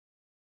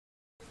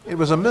It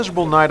was a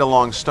miserable night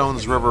along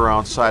Stones River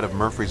outside of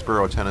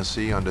Murfreesboro,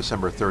 Tennessee on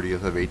December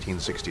 30th of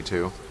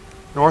 1862.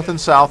 North and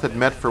South had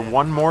met for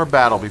one more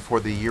battle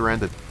before the year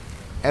ended.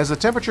 As the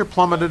temperature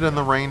plummeted and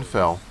the rain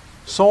fell,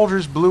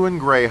 soldiers blue and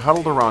gray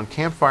huddled around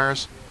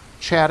campfires,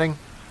 chatting,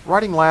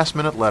 writing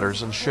last-minute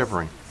letters, and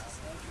shivering.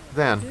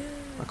 Then,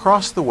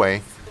 across the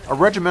way, a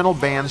regimental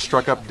band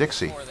struck up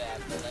Dixie.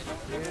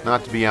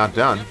 Not to be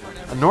outdone,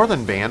 a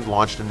northern band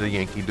launched into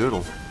Yankee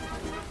Doodle.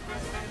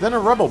 Then a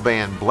rebel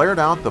band blared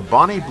out the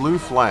Bonnie Blue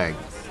Flag.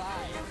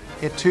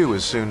 It too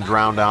was soon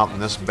drowned out in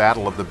this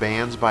battle of the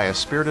bands by a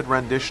spirited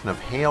rendition of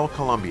Hail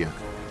Columbia.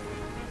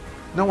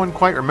 No one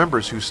quite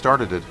remembers who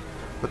started it,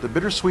 but the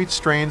bittersweet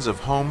strains of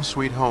Home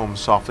Sweet Home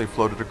softly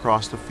floated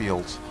across the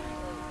fields.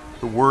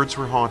 The words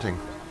were haunting.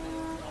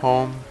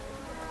 Home,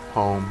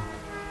 home,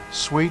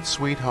 sweet,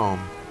 sweet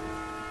home.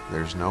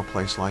 There's no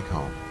place like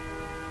home.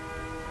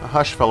 A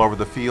hush fell over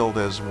the field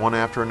as, one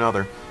after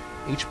another,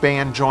 each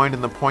band joined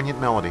in the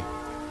poignant melody.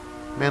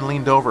 Men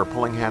leaned over,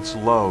 pulling hats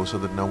low so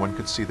that no one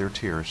could see their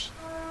tears.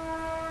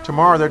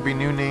 Tomorrow there'd be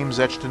new names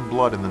etched in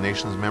blood in the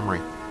nation's memory.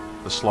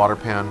 The Slaughter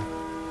Pen,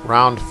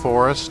 Round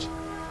Forest,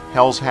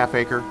 Hell's Half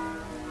Acre,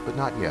 but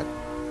not yet.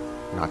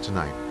 Not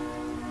tonight.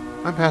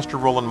 I'm Pastor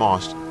Roland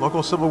Maust,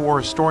 local Civil War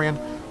historian,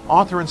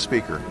 author, and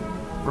speaker.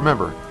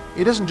 Remember,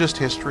 it isn't just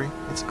history,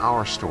 it's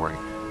our story.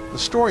 The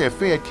story of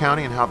Fayette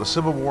County and how the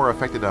Civil War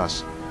affected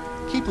us.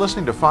 Keep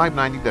listening to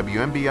 590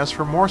 WMBS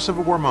for more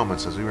Civil War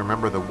moments as we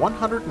remember the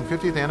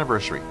 150th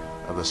anniversary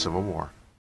of the Civil War.